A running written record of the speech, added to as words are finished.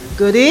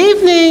Good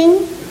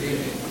evening,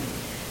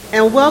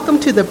 and welcome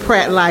to the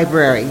Pratt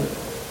Library.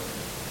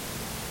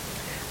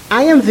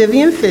 I am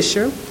Vivian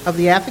Fisher of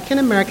the African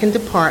American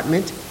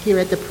Department here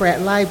at the Pratt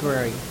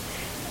Library,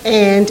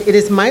 and it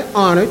is my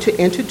honor to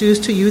introduce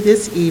to you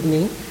this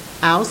evening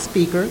our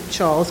speaker,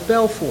 Charles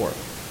Belfour.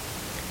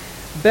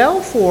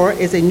 Belfour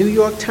is a New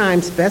York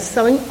Times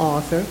best-selling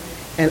author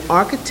and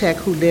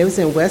architect who lives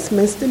in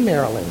Westminster,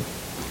 Maryland.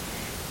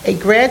 A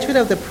graduate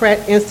of the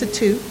Pratt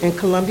Institute and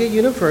Columbia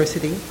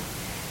University,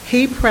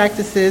 he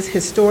practices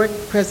historic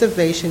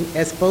preservation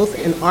as both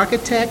an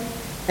architect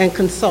and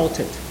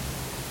consultant.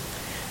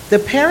 The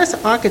Paris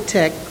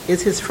Architect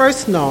is his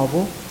first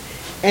novel,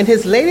 and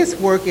his latest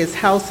work is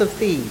House of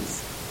Thieves.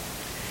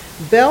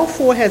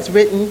 Belfour has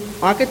written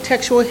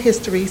architectural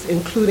histories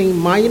including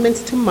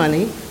Monuments to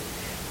Money,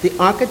 The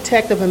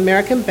Architect of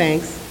American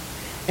Banks,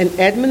 and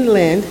Edmund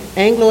Lind,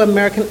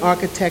 Anglo-American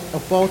architect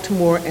of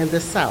Baltimore and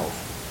the South.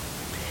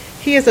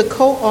 He is a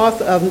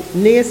co-author of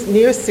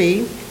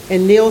Nearcy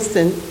and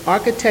Nielsen,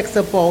 Architects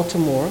of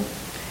Baltimore,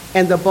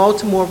 and the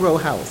Baltimore Row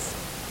House.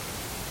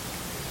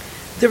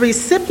 The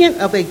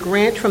recipient of a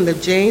grant from the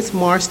James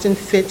Marston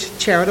Fitch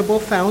Charitable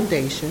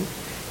Foundation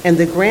and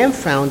the Graham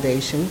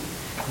Foundation,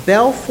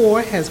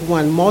 Belfour has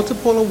won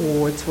multiple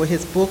awards for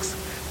his books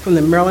from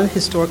the Maryland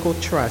Historical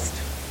Trust.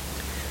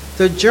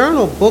 The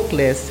Journal Book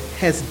List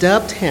has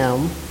dubbed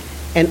him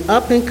an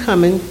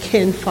up-and-coming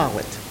Ken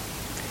Follett.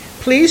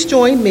 Please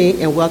join me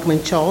in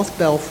welcoming Charles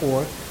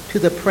Belfour to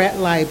the Pratt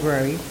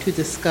Library to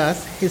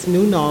discuss his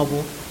new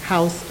novel,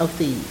 House of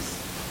Thieves.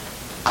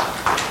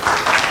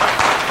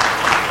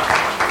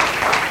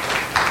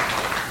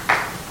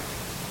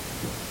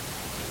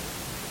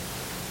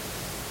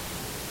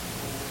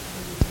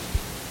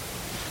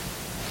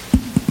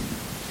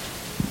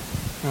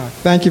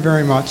 Thank you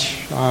very much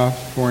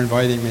for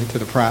inviting me to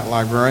the Pratt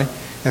Library,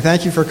 and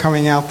thank you for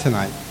coming out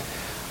tonight.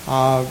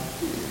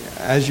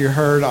 As you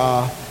heard,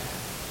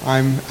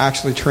 I'm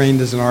actually trained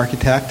as an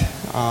architect.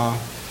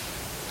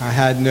 I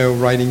had no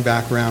writing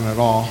background at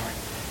all,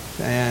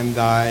 and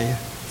I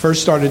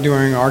first started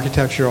doing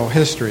architectural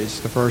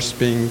histories, the first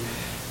being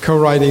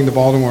co-writing the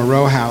Baltimore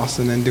Row House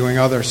and then doing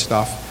other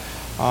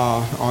stuff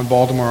on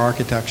Baltimore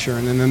architecture,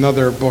 and then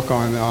another book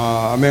on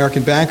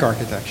American bank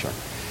architecture.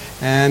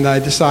 And I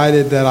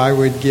decided that I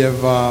would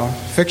give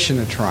fiction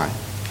a try.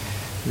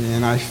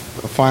 And I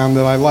found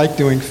that I like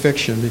doing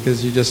fiction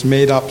because you just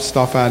made up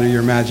stuff out of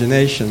your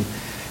imagination.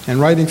 And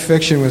writing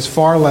fiction was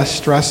far less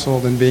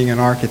stressful than being an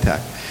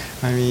architect.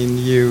 I mean,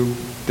 you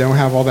don't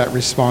have all that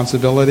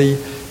responsibility.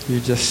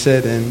 You just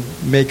sit and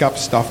make up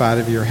stuff out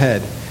of your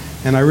head.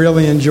 And I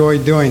really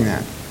enjoyed doing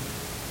that.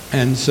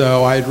 And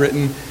so I had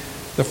written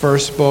the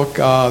first book,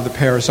 The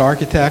Paris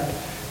Architect,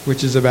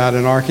 which is about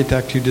an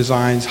architect who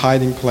designs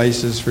hiding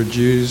places for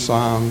Jews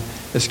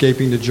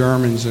escaping the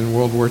Germans in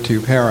World War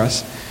II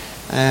Paris.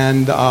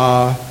 And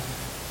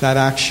that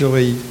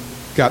actually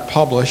got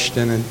published,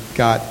 and it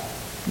got,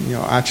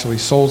 actually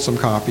sold some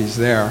copies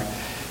there.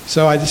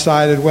 So I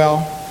decided,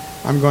 well,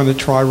 I'm going to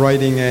try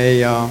writing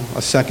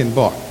a second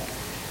book.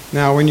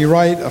 Now, when you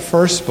write a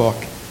first book,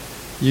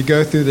 you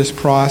go through this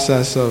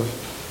process of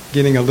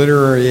getting a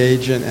literary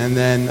agent and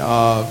then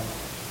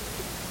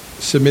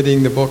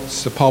submitting the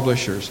books to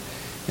publishers.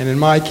 And in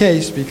my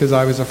case, because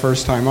I was a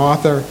first-time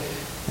author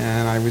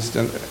and I was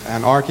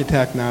an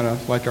architect, not a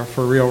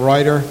for-real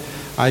writer,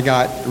 I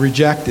got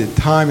rejected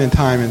time and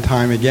time and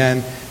time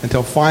again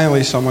until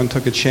finally someone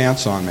took a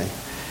chance on me.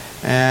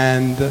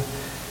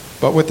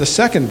 But with the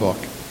second book,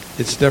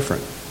 it's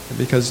different,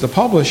 because the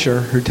publisher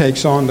who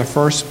takes on the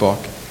first book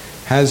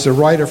has the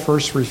right of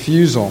first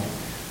refusal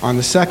on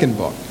the second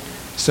book.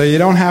 So you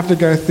don't have to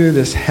go through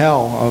this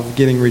hell of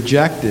getting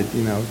rejected,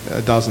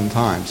 a dozen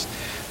times.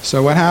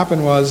 So what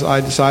happened was I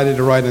decided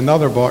to write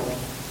another book,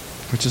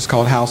 which is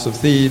called House of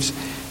Thieves,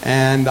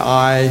 and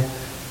I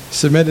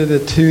submitted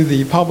it to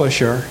the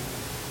publisher,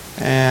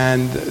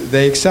 and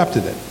they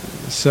accepted it.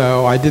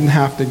 So I didn't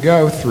have to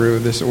go through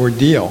this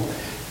ordeal.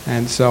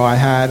 And so I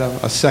had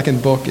a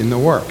second book in the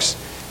works,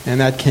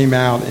 and that came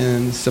out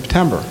in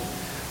September,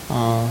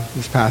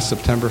 this past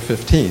September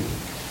 15th.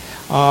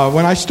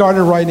 When I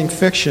started writing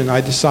fiction,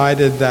 I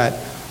decided that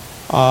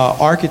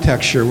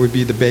architecture would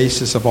be the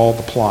basis of all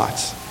the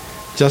plots.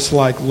 Just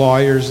like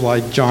lawyers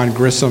like John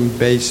Grisham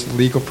based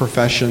legal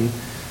profession,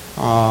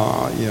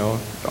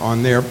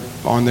 on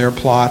their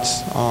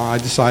plots, I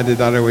decided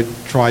that I would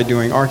try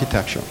doing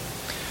architecture.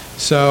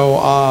 So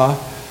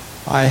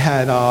I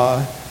had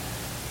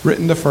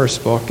written the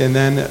first book and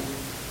then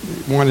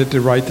wanted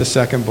to write the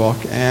second book.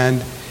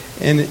 And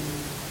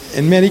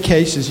in many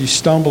cases, you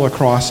stumble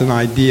across an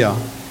idea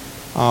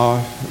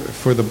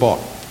for the book.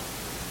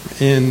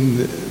 In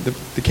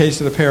the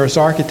case of the Paris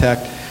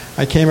Architect,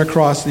 I came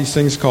across these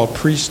things called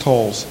priest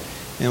holes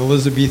in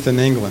Elizabethan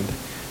England,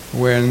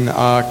 when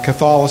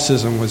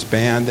Catholicism was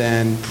banned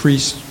and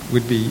priests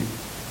would be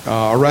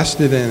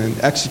arrested and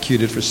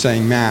executed for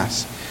saying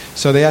Mass.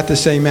 So they had to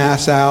say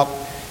Mass out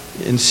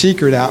in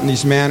secret out in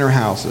these manor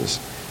houses.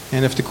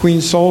 And if the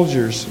Queen's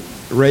soldiers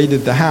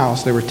raided the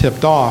house, they were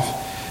tipped off,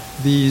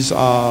 these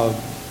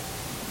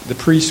the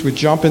priests would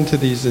jump into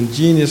these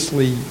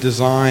ingeniously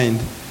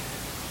designed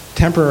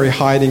temporary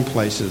hiding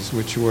places,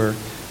 which were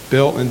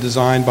built and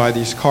designed by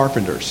these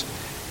carpenters.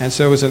 And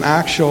so it was an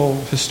actual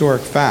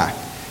historic fact.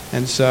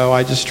 And so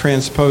I just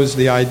transposed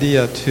the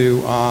idea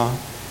to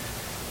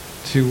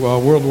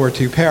World War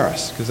II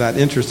Paris, because that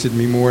interested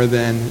me more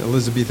than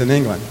Elizabethan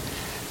England.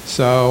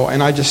 So,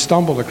 and I just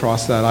stumbled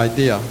across that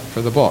idea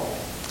for the book.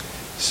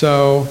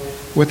 So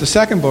with the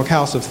second book,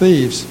 House of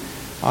Thieves,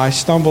 I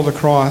stumbled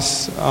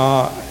across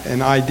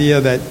an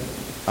idea that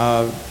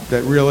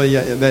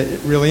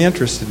really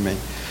interested me.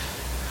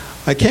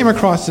 I came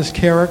across this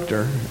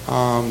character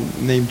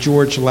named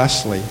George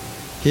Leslie.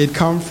 He had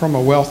come from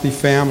a wealthy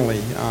family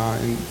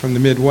from the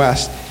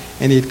Midwest,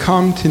 and he had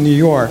come to New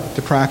York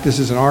to practice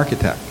as an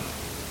architect.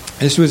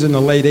 This was in the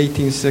late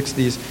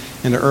 1860s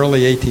and the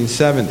early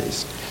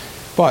 1870s.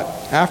 But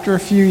after a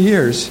few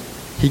years,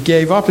 he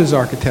gave up his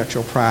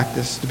architectural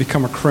practice to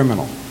become a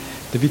criminal,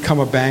 to become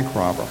a bank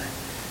robber,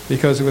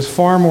 because it was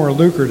far more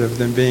lucrative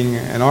than being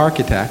an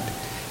architect.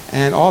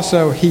 And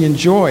also, he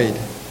enjoyed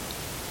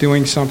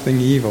doing something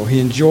evil. He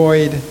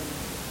enjoyed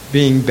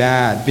being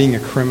bad, being a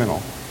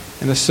criminal,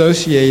 and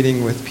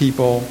associating with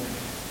people,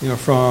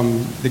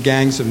 from the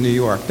gangs of New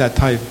York, that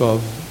type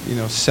of,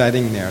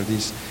 setting there,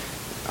 these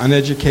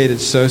uneducated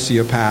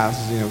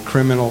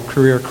sociopaths,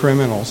 career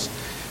criminals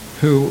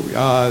who,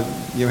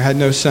 had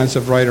no sense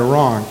of right or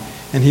wrong.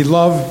 And he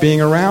loved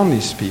being around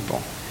these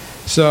people.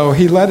 So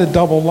he led a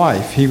double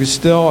life. He was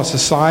still a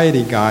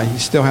society guy. He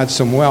still had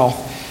some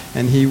wealth,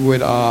 and he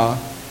would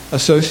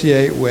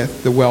associate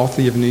with the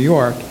wealthy of New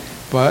York.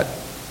 But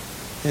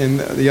in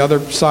the other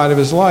side of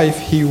his life,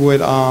 he would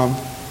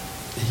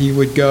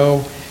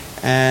go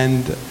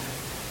and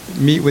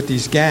meet with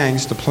these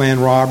gangs to plan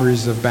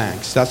robberies of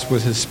banks. That's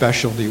what his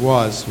specialty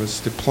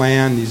was to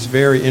plan these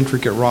very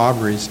intricate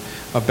robberies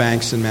of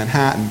banks in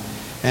Manhattan.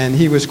 And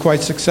he was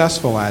quite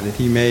successful at it.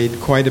 He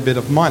made quite a bit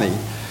of money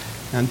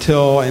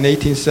until in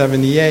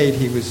 1878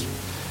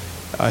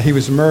 he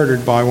was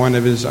murdered by one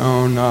of his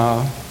own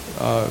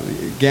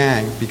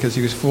gang because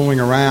he was fooling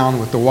around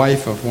with the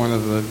wife of one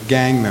of the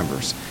gang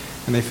members.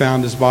 And they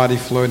found his body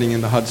floating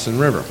in the Hudson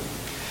River.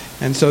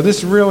 And so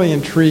this really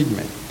intrigued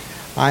me.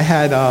 I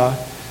had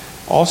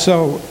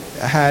also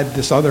had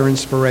this other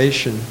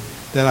inspiration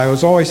that I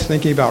was always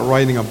thinking about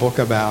writing a book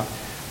about.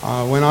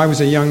 When I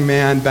was a young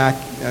man back,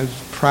 I was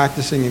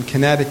practicing in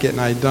Connecticut, and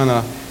I had done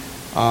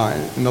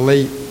in the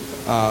late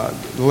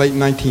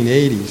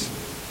 1980s,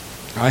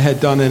 I had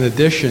done an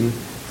edition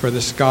for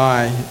this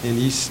guy in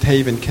East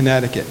Haven,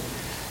 Connecticut.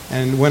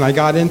 And when I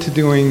got into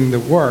doing the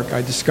work,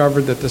 I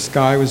discovered that this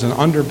guy was an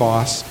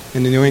underboss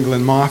in the New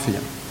England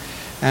Mafia.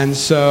 And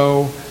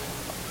so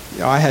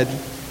I had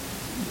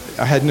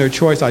no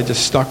choice. I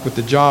just stuck with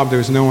the job. There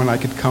was no one I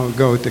could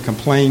go to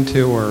complain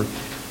to, or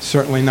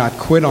certainly not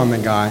quit on the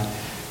guy.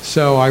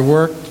 So I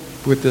worked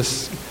with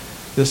this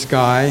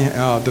guy.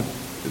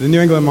 The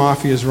New England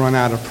Mafia is run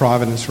out of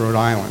Providence, Rhode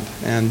Island.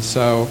 And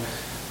so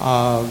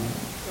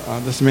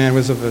this man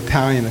was of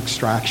Italian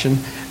extraction.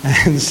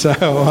 And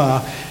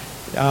so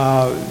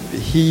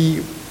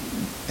he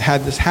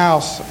had this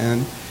house,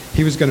 and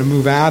he was going to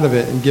move out of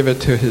it and give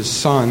it to his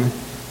son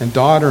and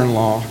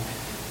daughter-in-law,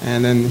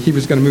 and then he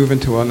was going to move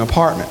into an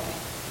apartment.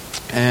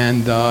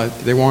 And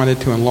they wanted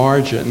to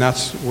enlarge it, and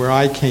that's where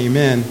I came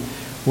in,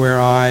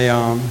 where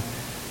I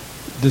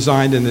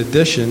designed an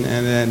addition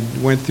and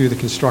then went through the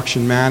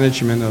construction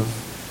management of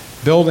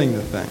building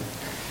the thing.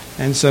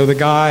 And so the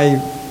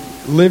guy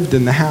lived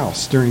in the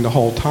house during the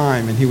whole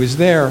time, and he was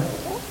there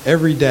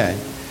every day,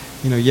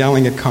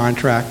 yelling at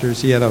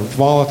contractors. He had a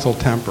volatile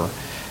temper.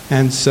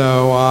 And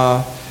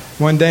so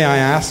one day I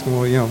asked him,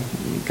 well,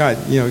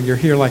 God, you're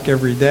here like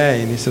every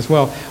day. And he says,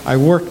 well, I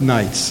work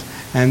nights.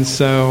 And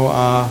so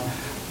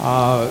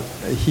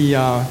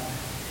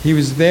he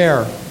was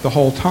there the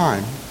whole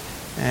time.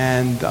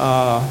 And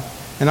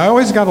I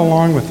always got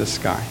along with this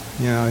guy.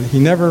 He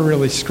never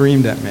really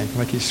screamed at me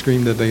like he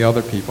screamed at the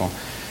other people.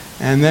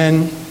 And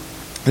then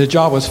the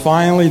job was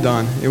finally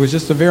done. It was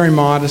just a very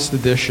modest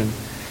addition.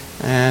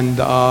 And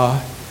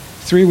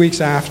 3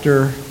 weeks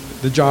after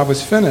the job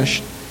was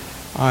finished,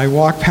 I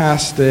walked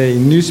past a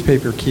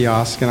newspaper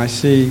kiosk, and I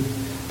see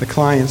the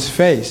client's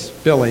face,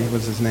 Billy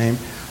was his name,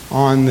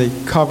 on the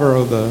cover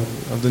of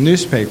the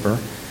newspaper.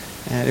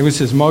 And it was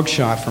his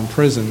mugshot from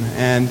prison.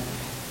 And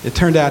it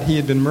turned out he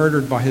had been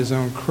murdered by his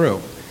own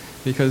crew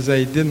because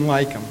they didn't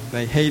like him.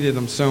 They hated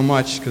him so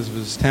much because of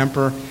his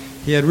temper.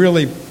 He had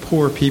really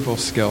poor people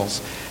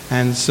skills.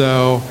 And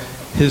so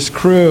his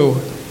crew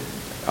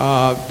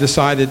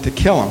decided to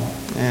kill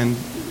him. And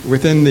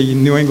within the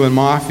New England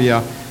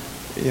Mafia,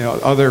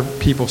 other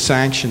people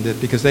sanctioned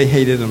it because they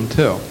hated him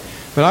too.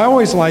 But I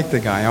always liked the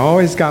guy. I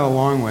always got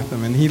along with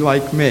him, and he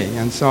liked me.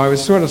 And so I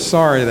was sort of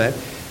sorry that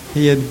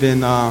he had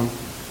been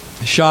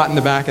shot in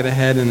the back of the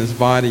head and his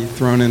body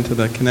thrown into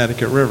the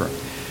Connecticut River.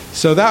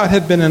 So that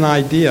had been an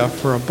idea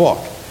for a book.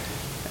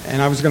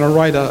 And I was going to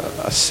write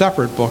a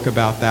separate book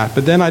about that.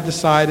 But then I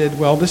decided,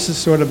 well, this is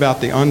sort of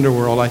about the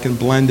underworld. I can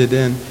blend it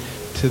in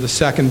to the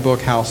second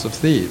book, House of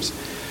Thieves.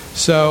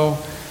 So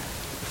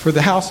for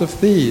the House of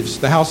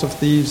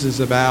Thieves is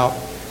about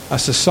a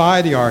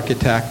society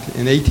architect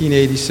in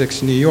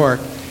 1886 New York.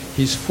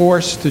 He's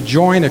forced to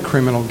join a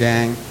criminal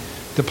gang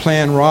to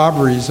plan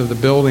robberies of the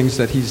buildings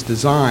that he's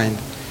designed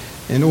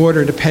in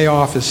order to pay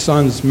off his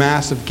son's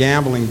massive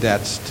gambling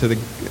debts to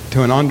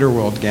an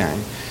underworld gang.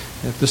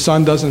 If the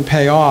son doesn't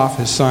pay off,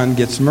 his son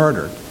gets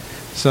murdered.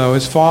 So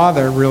his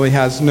father really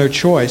has no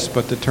choice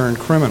but to turn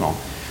criminal.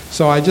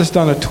 So I just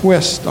done a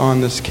twist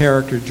on this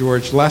character,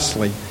 George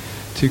Leslie,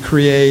 to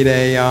create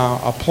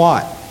a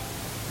plot.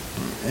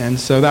 And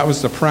so that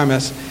was the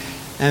premise.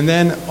 And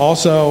then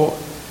also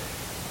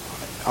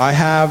I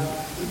have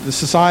the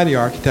society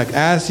architect.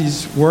 As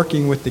he's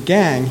working with the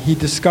gang, he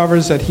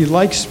discovers that he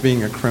likes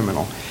being a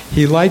criminal.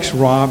 He likes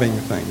robbing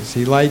things.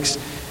 He likes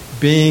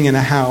being in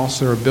a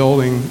house or a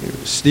building,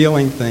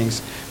 stealing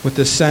things, with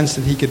the sense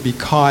that he could be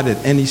caught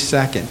at any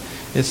second.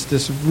 It's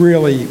this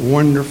really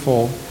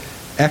wonderful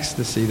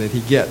ecstasy that he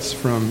gets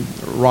from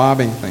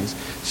robbing things.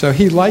 So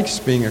he likes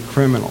being a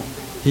criminal.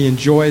 He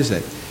enjoys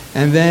it.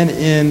 And then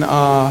in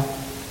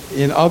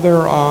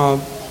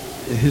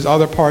his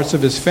other parts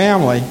of his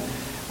family,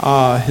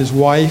 his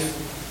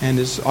wife and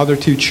his other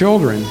two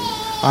children,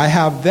 I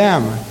have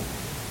them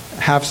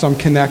have some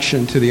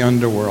connection to the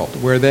underworld,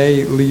 where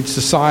they lead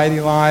society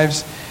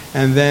lives,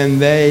 and then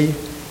they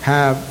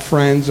have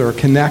friends or a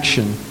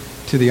connection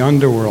to the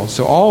underworld.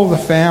 So all of the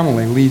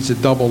family leads a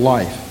double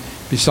life,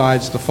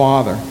 besides the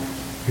father,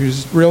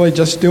 who's really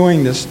just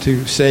doing this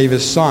to save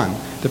his son,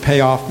 to pay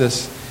off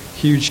this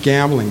huge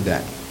gambling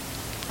debt.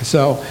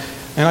 So,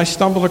 and I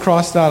stumbled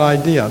across that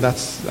idea.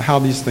 That's how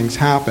these things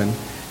happen.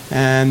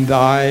 And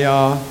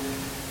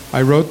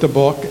I wrote the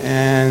book,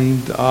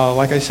 and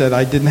like I said,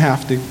 I didn't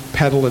have to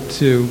peddle it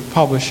to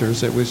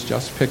publishers. It was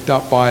just picked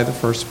up by the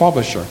first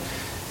publisher,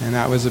 and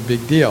that was a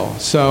big deal.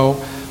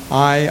 So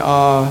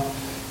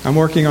I'm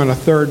working on a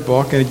third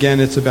book, and again,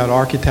 it's about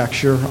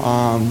architecture,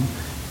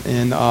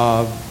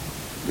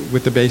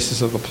 with the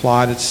basis of the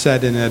plot. It's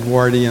set in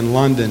Edwardian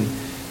London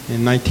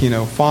in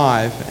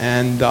 1905,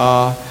 and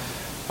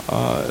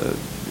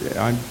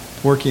I'm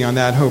working on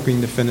that, hoping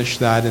to finish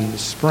that in the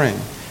spring.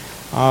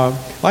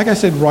 Like I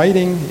said,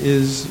 writing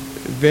is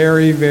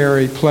very,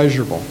 very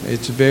pleasurable.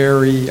 It's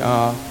very,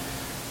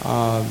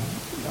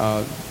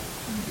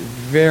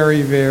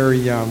 very,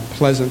 very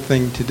pleasant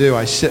thing to do.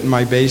 I sit in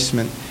my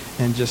basement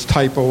and just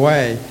type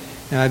away,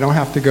 and I don't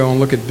have to go and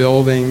look at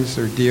buildings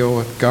or deal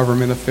with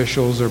government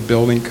officials or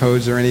building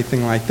codes or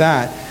anything like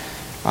that.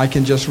 I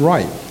can just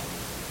write.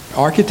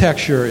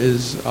 Architecture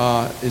is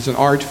an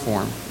art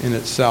form in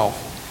itself,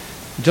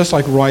 just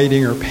like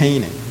writing or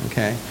painting,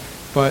 okay?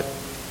 But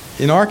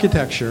in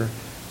architecture,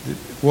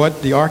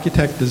 what the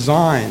architect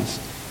designs,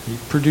 he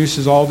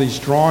produces all these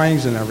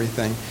drawings and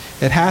everything,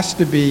 it has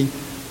to be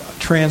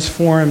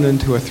transformed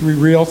into a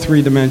real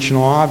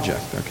three-dimensional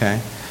object,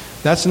 okay?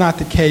 That's not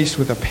the case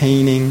with a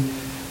painting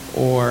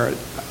or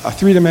a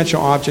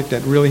three-dimensional object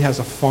that really has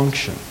a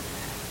function.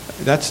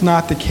 That's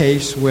not the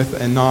case with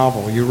a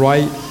novel. You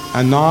write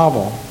a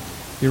novel,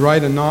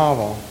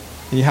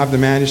 and you have the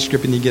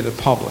manuscript and you get it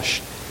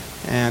published,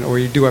 or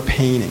you do a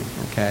painting,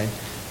 okay?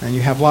 And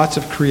you have lots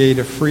of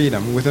creative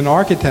freedom. With an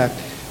architect,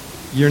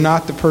 you're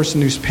not the person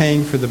who's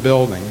paying for the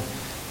building,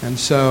 and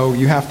so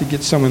you have to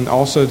get someone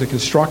also to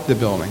construct the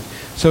building.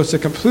 So it's a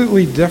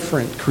completely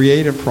different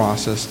creative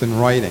process than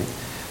writing.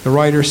 The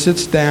writer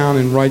sits down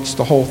and writes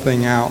the whole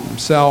thing out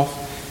himself,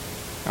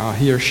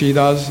 he or she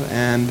does,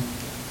 and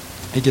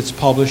it gets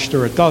published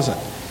or it doesn't.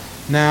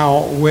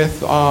 Now,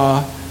 with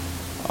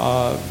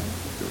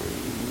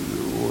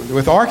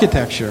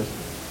architecture,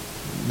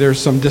 there's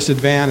some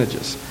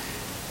disadvantages.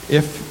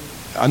 If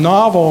a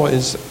novel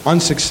is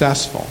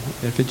unsuccessful,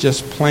 if it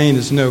just plain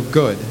is no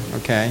good,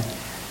 okay,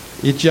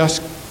 it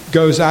just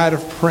goes out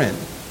of print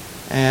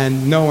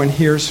and no one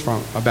hears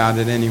about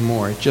it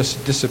anymore. It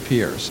just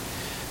disappears.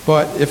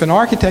 But if an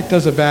architect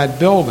does a bad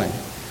building,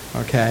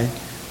 okay,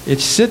 it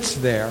sits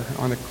there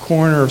on the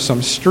corner of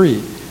some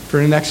street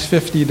for the next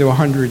 50 to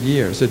 100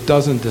 years. It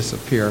doesn't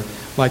disappear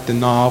like the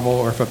novel,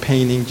 or if a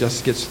painting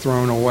just gets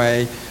thrown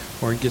away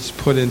or it gets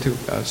put into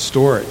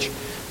storage.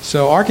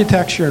 So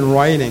architecture and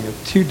writing are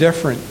two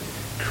different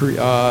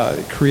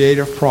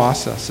creative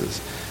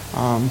processes,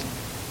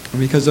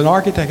 because an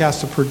architect has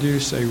to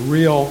produce a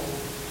real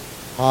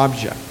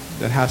object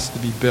that has to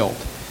be built,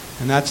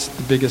 and that's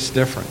the biggest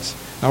difference.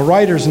 Now,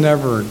 writers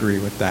never agree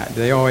with that.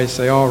 They always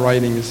say, oh,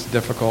 writing is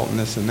difficult and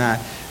this and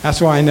that.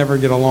 That's why I never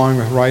get along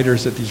with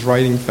writers at these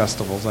writing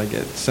festivals I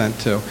get sent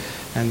to.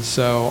 And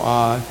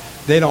so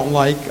they don't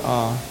like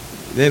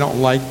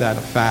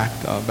that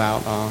fact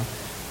about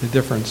the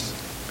difference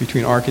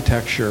between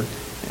architecture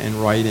and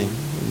writing.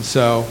 And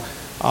so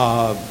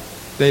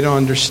they don't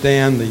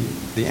understand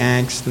the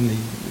angst and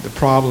the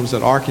problems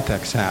that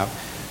architects have.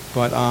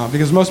 But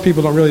because most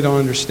people don't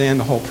understand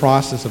the whole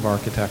process of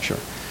architecture.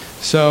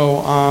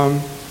 So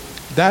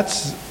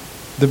that's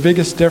the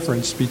biggest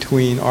difference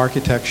between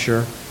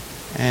architecture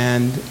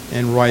and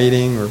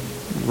writing, or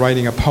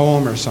writing a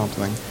poem or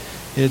something.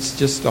 It's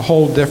just a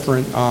whole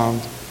different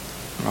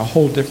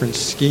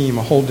scheme,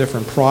 a whole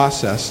different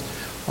process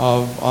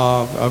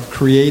of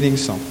creating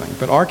something.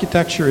 But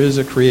architecture is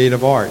a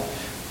creative art,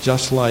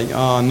 just like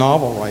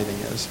novel writing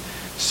is.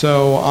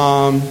 So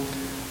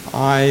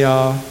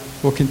I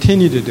will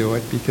continue to do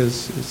it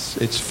because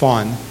it's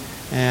fun,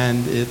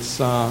 and it's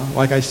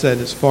like I said,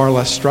 it's far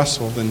less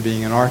stressful than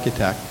being an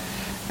architect.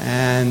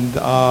 And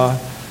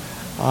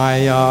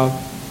I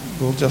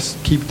will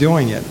just keep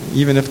doing it.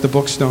 Even if the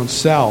books don't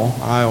sell,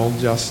 I'll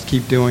just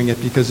keep doing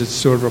it because it's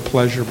sort of a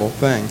pleasurable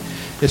thing.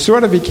 It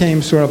sort of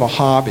became sort of a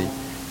hobby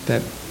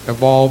that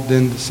evolved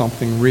into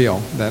something real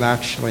that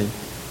actually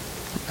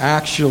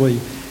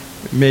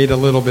made a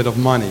little bit of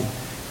money.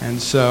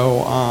 And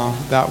so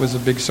that was a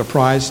big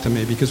surprise to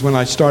me, because when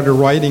I started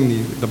writing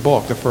the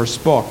book, the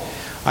first book,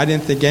 I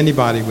didn't think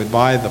anybody would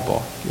buy the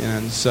book.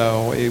 And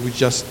so it was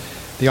just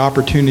the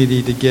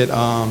opportunity to get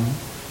a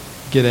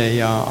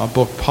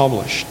book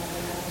published.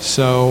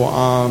 So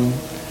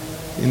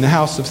in The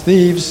House of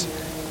Thieves,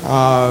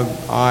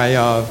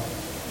 I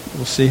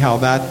will see how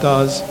that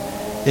does.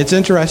 It's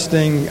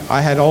interesting,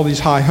 I had all these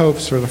high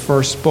hopes for the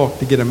first book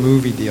to get a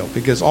movie deal,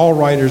 because all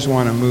writers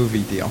want a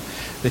movie deal,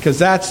 because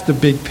that's the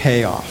big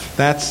payoff.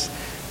 That's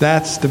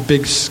the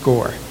big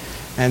score.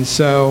 And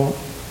so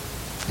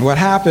what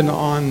happened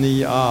on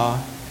the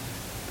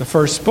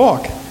first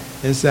book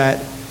is that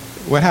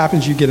what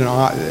happens, you get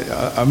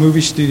a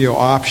movie studio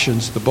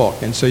options the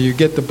book. And so you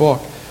get the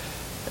book,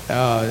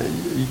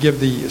 you give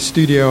the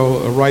studio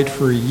a right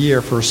for a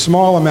year for a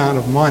small amount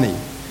of money,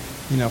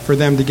 for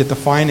them to get the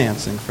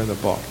financing for the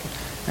book.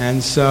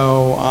 And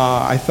so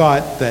I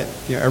thought that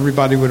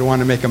everybody would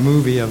want to make a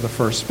movie of the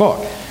first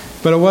book.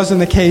 But it wasn't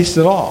the case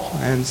at all.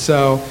 And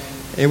so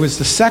it was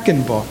the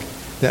second book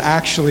that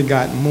actually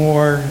got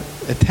more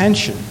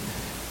attention.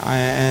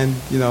 And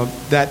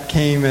that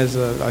came as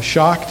a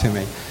shock to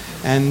me.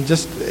 And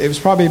it was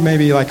probably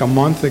maybe like a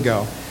month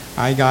ago,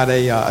 I got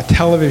a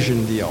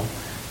television deal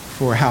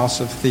for House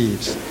of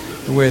Thieves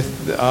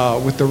with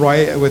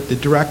the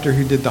director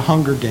who did the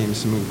Hunger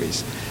Games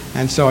movies.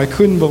 And so I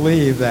couldn't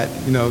believe that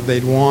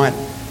they'd want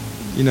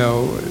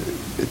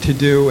to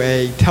do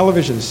a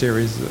television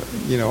series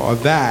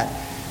of that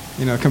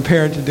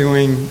compared to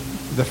doing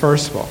the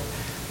first book.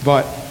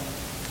 But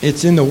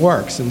it's in the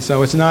works, and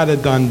so it's not a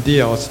done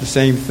deal. It's the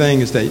same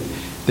thing as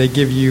they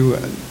give you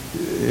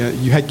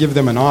give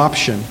them an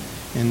option,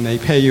 and they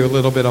pay you a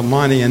little bit of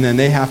money, and then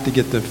they have to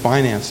get the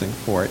financing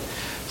for it.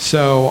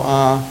 So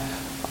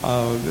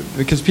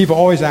because people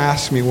always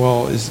ask me,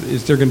 well,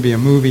 is there going to be a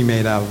movie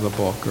made out of the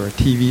book or a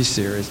TV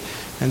series?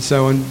 And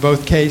so in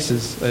both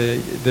cases,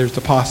 there's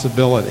the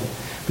possibility,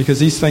 because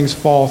these things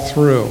fall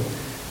through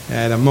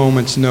at a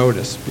moment's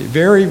notice.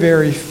 Very,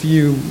 very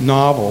few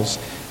novels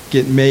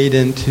get made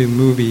into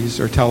movies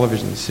or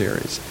television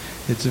series.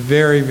 It's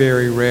very,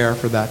 very rare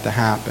for that to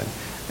happen,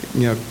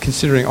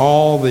 considering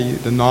all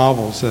the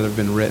novels that have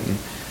been written.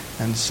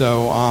 And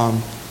so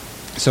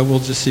so we'll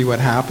just see what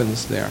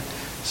happens there.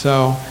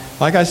 So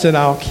like I said,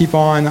 I'll keep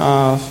on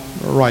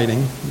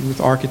writing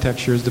with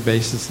architecture as the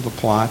basis of the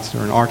plots, or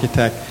an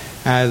architect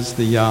as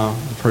the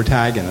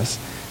protagonist,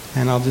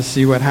 and I'll just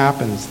see what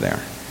happens there.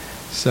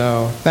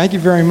 So thank you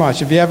very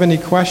much. If you have any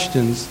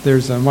questions,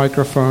 there's a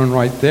microphone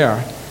right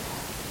there.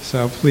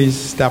 So please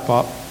step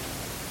up.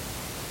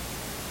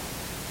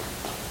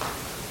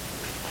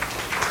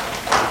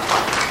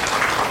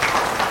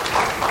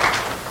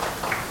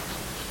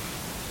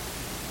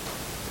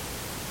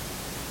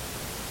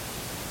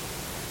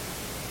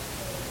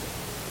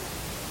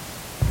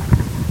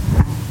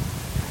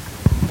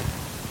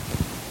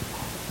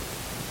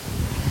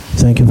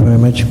 Thank you very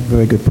much.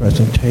 Very good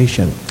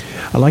presentation.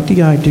 I like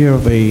the idea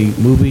of a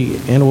movie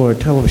and or a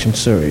television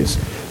series.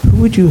 Who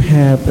would you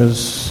have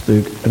as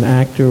an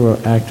actor or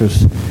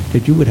actress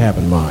that you would have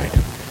in mind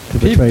to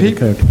portray the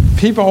character?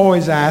 People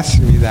always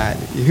ask me that.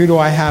 Who do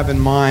I have in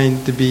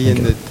mind to be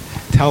in the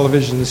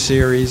television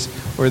series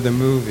or the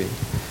movie?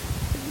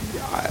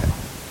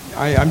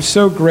 I'm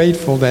so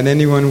grateful that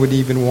anyone would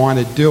even want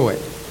to do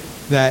it,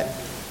 that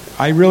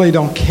I really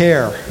don't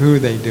care who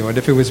they do it.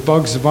 If it was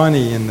Bugs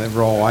Bunny in the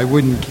role, I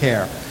wouldn't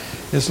care,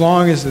 as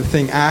long as the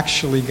thing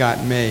actually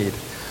got made.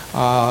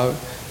 I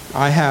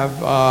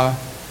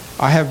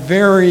have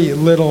very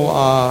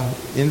little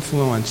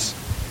influence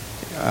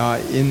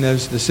in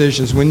those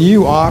decisions. When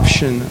you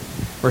option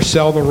or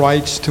sell the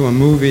rights to a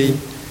movie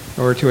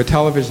or to a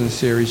television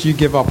series, you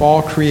give up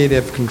all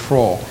creative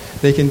control.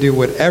 They can do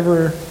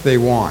whatever they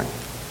want.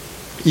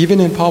 Even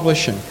in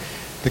publishing,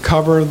 the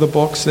cover of the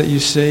books that you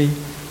see,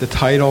 the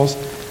titles,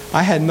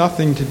 I had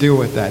nothing to do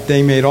with that.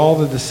 They made all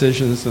the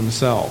decisions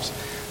themselves.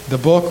 The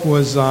book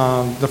was,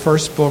 the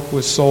first book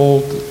was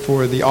sold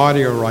for the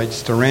audio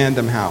rights to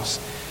Random House,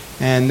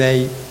 and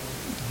they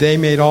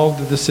made all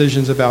the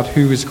decisions about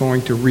who was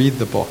going to read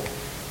the book,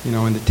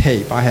 in the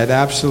tape. I had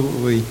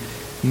absolutely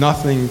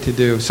nothing to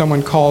do.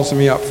 Someone calls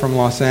me up from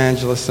Los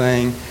Angeles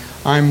saying,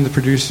 I'm the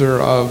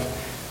producer of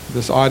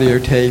this audio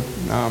tape.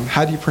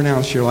 How do you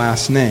pronounce your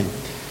last name?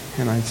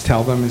 And I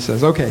tell them, he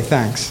says, okay,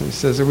 thanks. He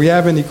says, if we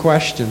have any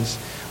questions,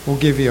 we'll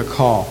give you a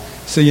call.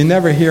 So you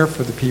never hear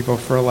from the people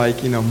for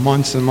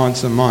months and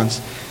months and months.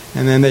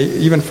 And then they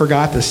even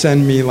forgot to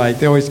send me, like,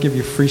 they always give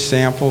you free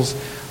samples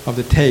of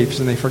the tapes,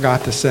 and they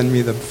forgot to send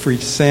me the free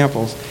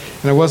samples.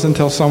 And it wasn't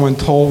until someone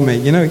told me,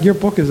 your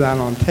book is out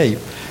on tape.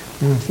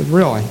 And I said,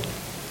 really?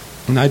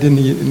 And I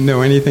didn't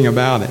know anything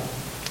about it.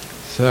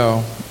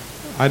 So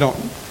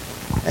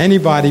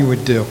anybody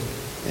would do.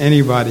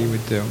 Anybody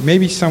would do.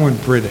 Maybe someone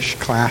British,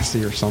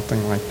 classy or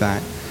something like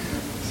that.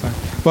 So,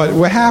 but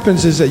what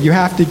happens is that you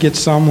have to get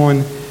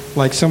someone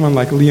like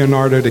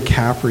Leonardo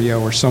DiCaprio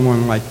or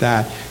someone like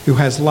that who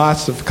has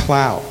lots of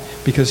clout,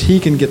 because he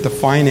can get the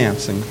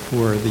financing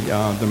for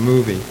the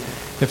movie.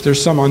 If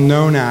there's some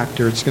unknown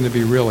actor, it's going to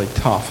be really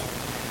tough.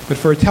 But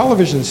for a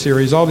television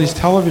series, all these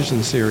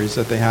television series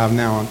that they have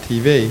now on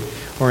TV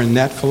or in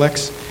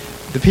Netflix,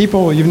 the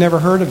people, you've never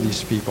heard of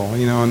these people,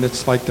 and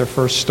it's like their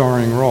first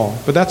starring role.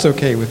 But that's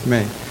okay with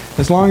me,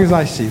 as long as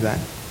I see that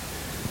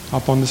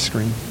up on the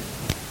screen.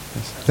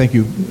 Yes. Thank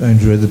you. I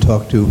enjoyed the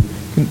talk, too.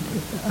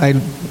 I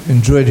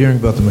enjoyed hearing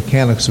about the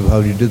mechanics of how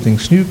you did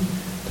things. Can you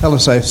tell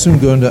us, I assume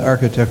going to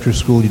architecture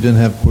school, you didn't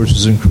have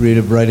courses in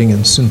creative writing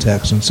and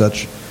syntax and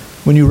such.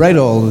 When you write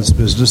all this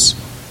business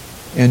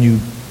and you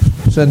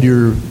send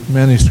your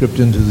manuscript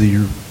into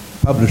your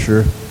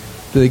publisher,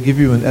 do they give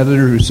you an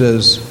editor who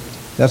says,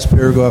 that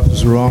paragraph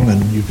is wrong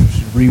and you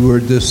should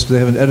reword this? Do they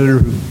have an editor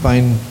who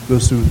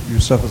goes through your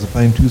stuff with a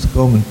fine-tooth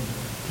comb, and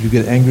do you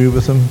get angry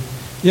with them?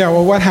 Yeah,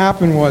 well, what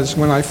happened was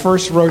when I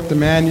first wrote the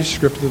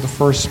manuscript of the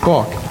first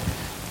book,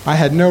 I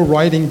had no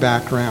writing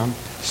background,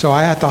 so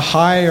I had to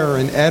hire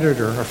an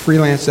editor, a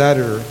freelance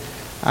editor,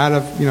 out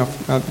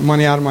of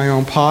money out of my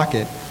own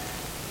pocket,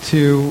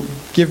 to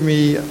give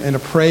me an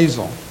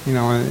appraisal,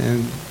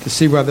 and to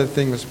see whether the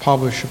thing was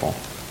publishable.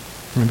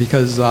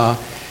 Because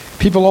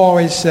people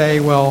always say,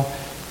 well,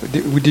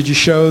 did you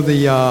show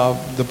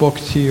the book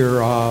to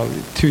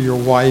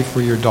your wife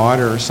or your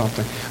daughter or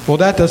something? Well,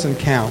 that doesn't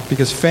count,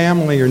 because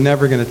family are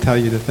never going to tell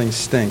you the thing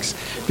stinks,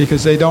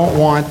 because they don't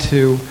want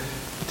to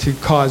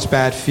cause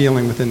bad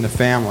feeling within the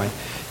family.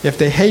 If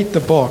they hate the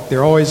book,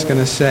 they're always going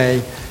to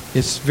say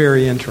it's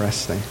very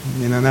interesting.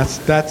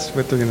 That's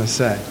what they're going to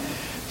say.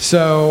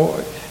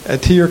 So,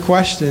 to your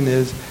question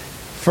is,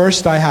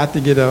 first I had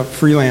to get a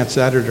freelance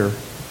editor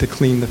to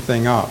clean the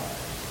thing up.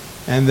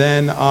 And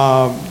then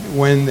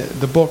when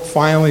the book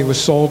finally was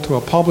sold to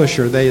a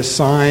publisher, they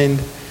assigned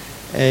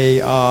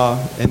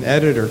an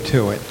editor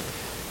to it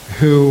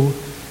who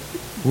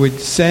would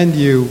send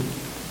you,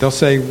 they'll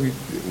say, we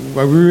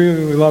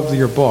really love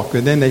your book.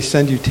 And then they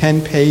send you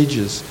 10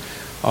 pages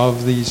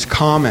of these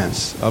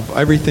comments of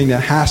everything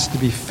that has to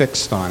be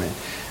fixed on it.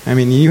 I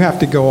mean, you have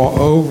to go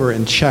over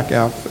and check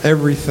out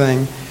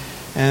everything.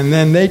 And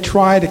then they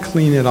try to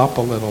clean it up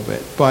a little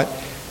bit. But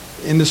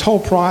in this whole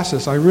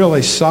process, I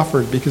really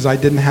suffered because I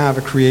didn't have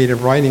a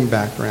creative writing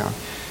background.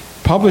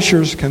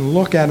 Publishers can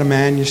look at a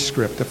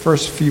manuscript, the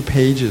first few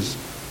pages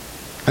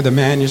of the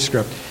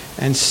manuscript,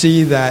 and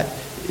see that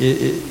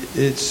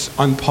it's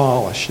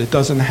unpolished. It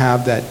doesn't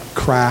have that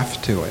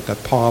craft to it,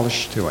 that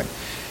polish to it.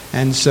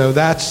 And so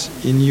that's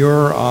in to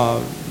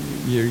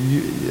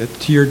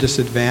your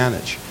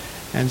disadvantage.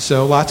 And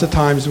so lots of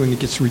times when it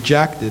gets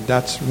rejected,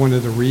 that's one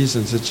of the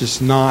reasons. It's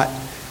just not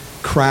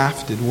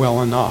crafted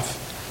well enough.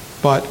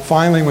 But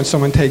finally, when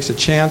someone takes a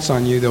chance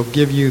on you, they'll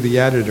give you the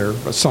editor,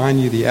 assign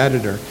you the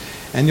editor,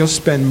 and you'll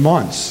spend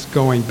months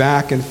going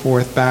back and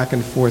forth,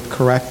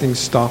 correcting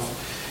stuff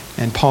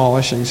and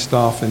polishing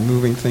stuff and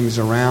moving things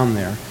around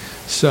there.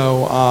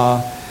 So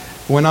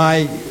when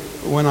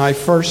I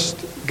first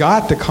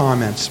got the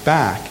comments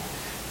back,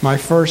 my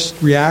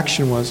first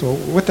reaction was, well,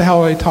 what the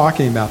hell are they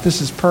talking about?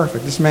 This is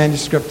perfect. This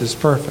manuscript is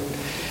perfect.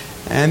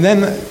 And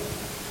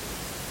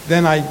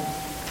then I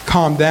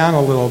calmed down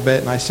a little bit,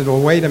 and I said, well,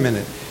 wait a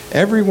minute.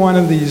 Every one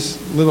of these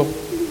little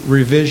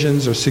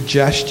revisions or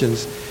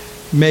suggestions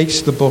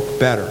makes the book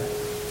better,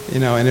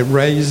 and it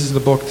raises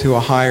the book to a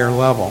higher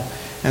level.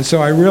 And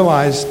so I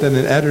realized that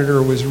an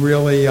editor was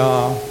really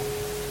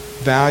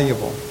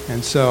valuable.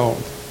 And so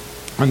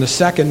on the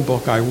second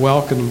book, I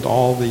welcomed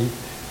all the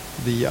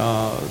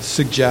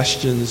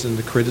suggestions and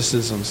the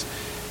criticisms.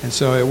 And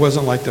so it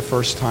wasn't like the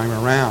first time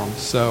around.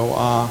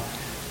 So,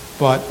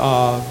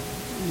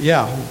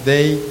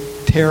 they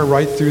tear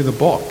right through the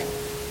book.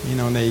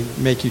 And they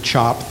make you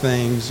chop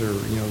things or,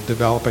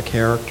 develop a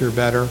character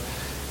better.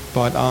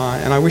 But,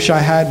 and I wish I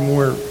had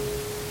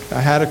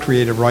a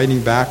creative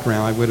writing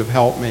background. It would have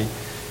helped me,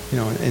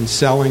 in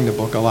selling the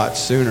book a lot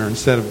sooner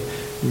instead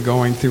of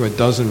going through a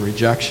dozen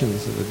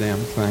rejections of the damn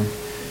thing.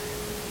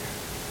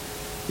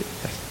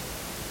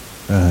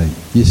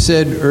 You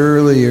said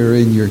earlier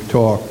in your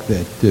talk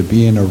that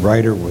being a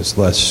writer was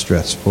less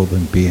stressful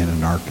than being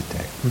an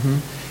architect.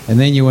 Mm-hmm. And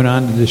then you went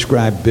on to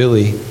describe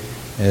Billy,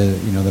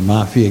 the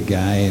mafia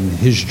guy, and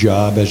his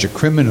job as a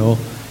criminal.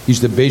 He's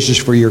the basis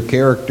for your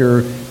character,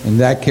 and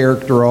that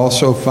character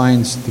also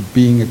finds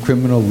being a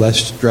criminal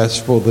less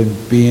stressful than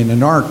being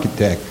an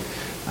architect.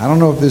 I don't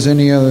know if there's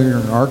any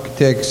other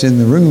architects in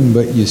the room,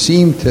 but you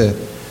seem to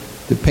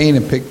paint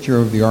a picture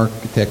of the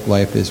architect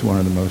life as one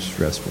of the most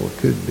stressful it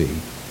could be.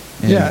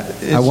 And Yeah,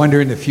 I it's- wonder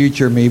in the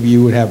future maybe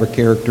you would have a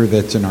character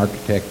that's an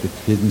architect that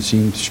didn't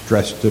seem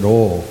stressed at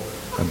all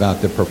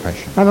about the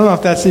profession. I don't know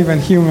if that's even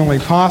humanly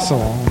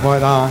possible,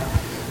 but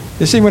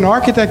you see, when an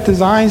architect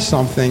designs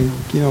something,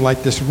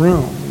 like this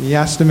room, he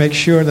has to make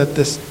sure that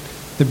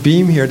the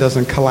beam here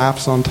doesn't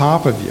collapse on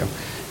top of you.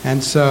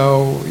 And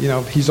so,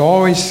 he's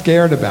always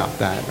scared about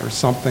that or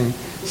something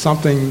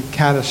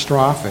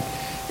catastrophic.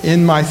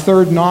 In my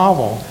third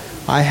novel,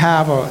 I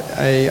have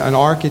an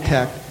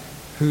architect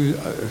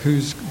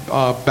whose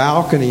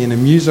balcony in a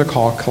music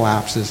hall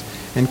collapses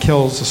and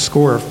kills a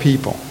score of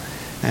people.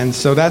 And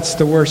so that's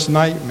the worst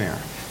nightmare.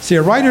 See,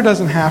 a writer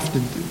doesn't have to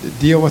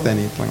deal with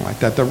anything like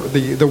that.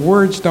 The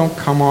words don't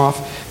come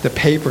off the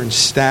paper and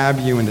stab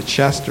you in the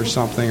chest or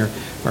something,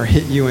 or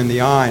hit you in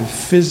the eye and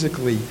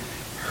physically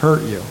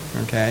hurt you,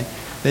 okay?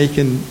 They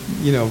can,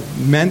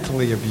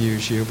 mentally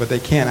abuse you, but they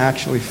can't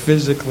actually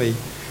physically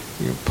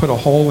put a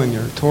hole in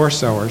your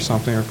torso or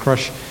something, or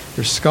crush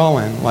your skull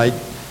in like,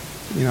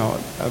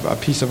 a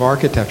piece of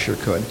architecture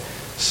could.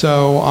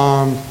 So,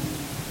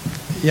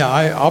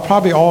 I'll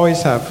probably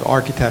always have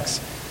architects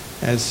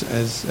as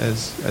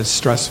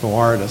stressful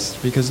artists,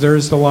 because there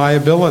is the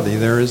liability,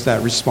 there is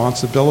that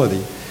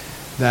responsibility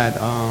that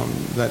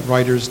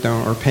writers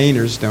don't, or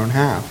painters don't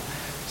have.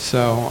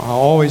 So I'll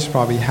always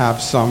probably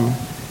have some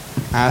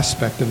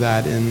aspect of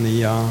that in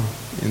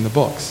the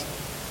books.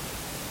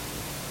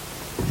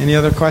 Any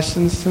other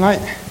questions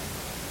tonight?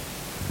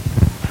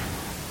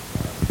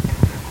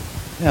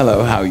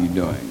 Hello, how are you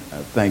doing?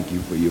 Thank you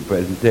for your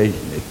presentation.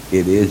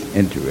 It is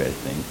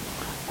interesting.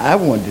 I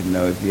wanted to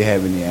know if you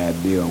have any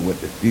idea on what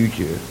the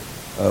future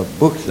of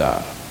books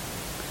are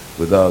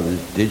with all this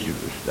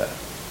digital stuff.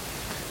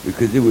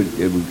 Because it would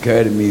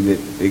occur to me that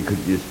they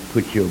could just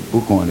put your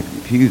book on a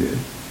computer,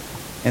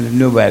 and if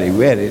nobody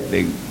read it,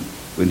 they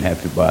wouldn't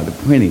have to bother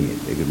printing it.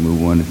 They could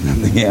move on to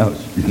something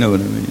else. You know what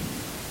I mean?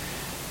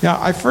 Yeah,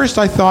 at first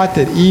I thought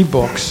that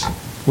e-books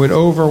would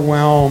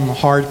overwhelm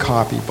hard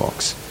copy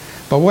books.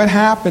 But what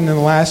happened in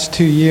the last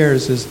 2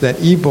 years is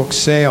that e-book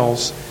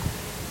sales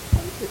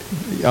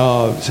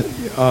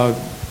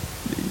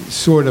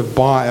sort of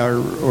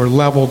or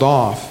leveled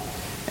off,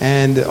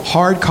 and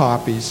hard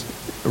copies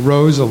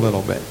rose a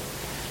little bit.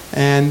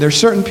 And there's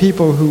certain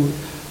people who,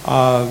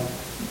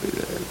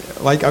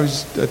 like I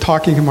was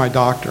talking to my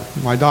doctor.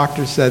 My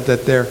doctor said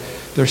that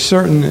there's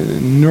certain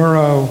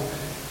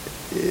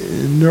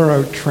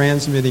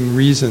neurotransmitting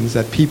reasons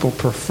that people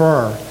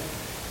prefer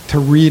to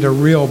read a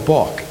real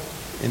book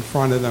in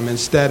front of them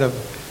instead of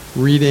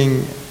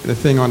reading the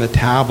thing on a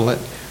tablet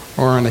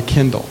or on a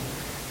Kindle.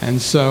 And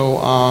so,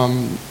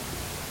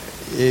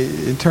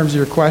 in terms of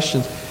your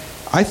questions,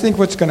 I think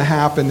what's going to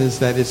happen is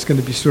that it's going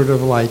to be sort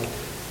of like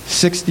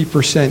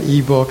 60%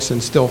 e-books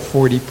and still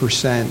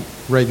 40%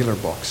 regular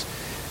books.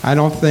 I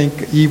don't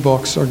think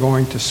e-books are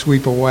going to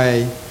sweep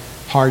away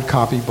hard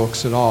copy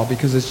books at all,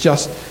 because it's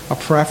just a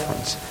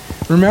preference.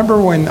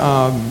 Remember when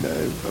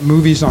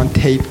movies on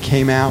tape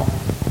came out,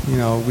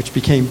 which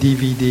became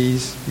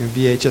DVDs,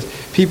 VHS?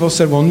 People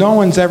said, well, no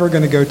one's ever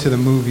going to go to the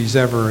movies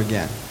ever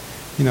again.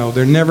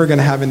 They're never going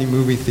to have any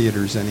movie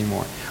theaters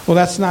anymore. Well,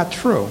 that's not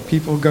true.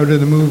 People go to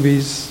the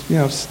movies,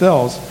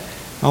 stills,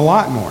 a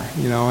lot more,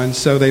 and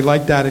so they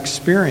like that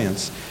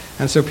experience.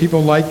 And so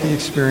people like the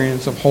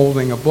experience of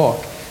holding a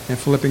book and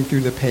flipping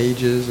through the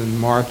pages and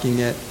marking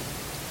it,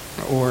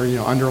 or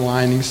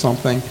underlining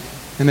something,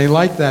 and they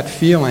like that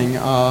feeling,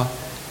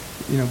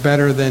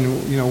 better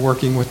than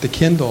working with the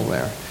Kindle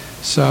there.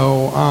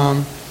 So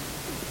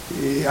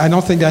I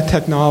don't think that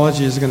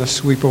technology is going to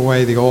sweep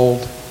away the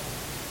old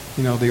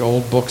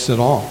books at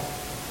all.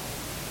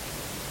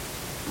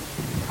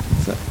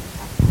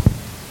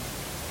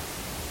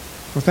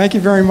 Well, thank you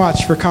very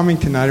much for coming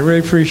tonight. I really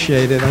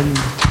appreciate it. I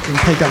didn't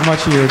take up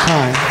much of your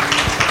time.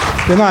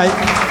 Good night.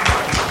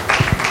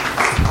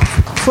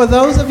 For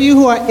those of you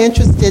who are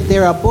interested,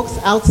 there are books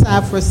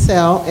outside for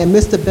sale, and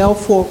Mr.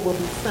 Belfort will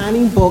be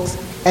signing books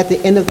at the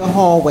end of the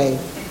hallway.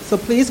 So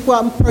please go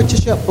out and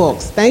purchase your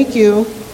books. Thank you.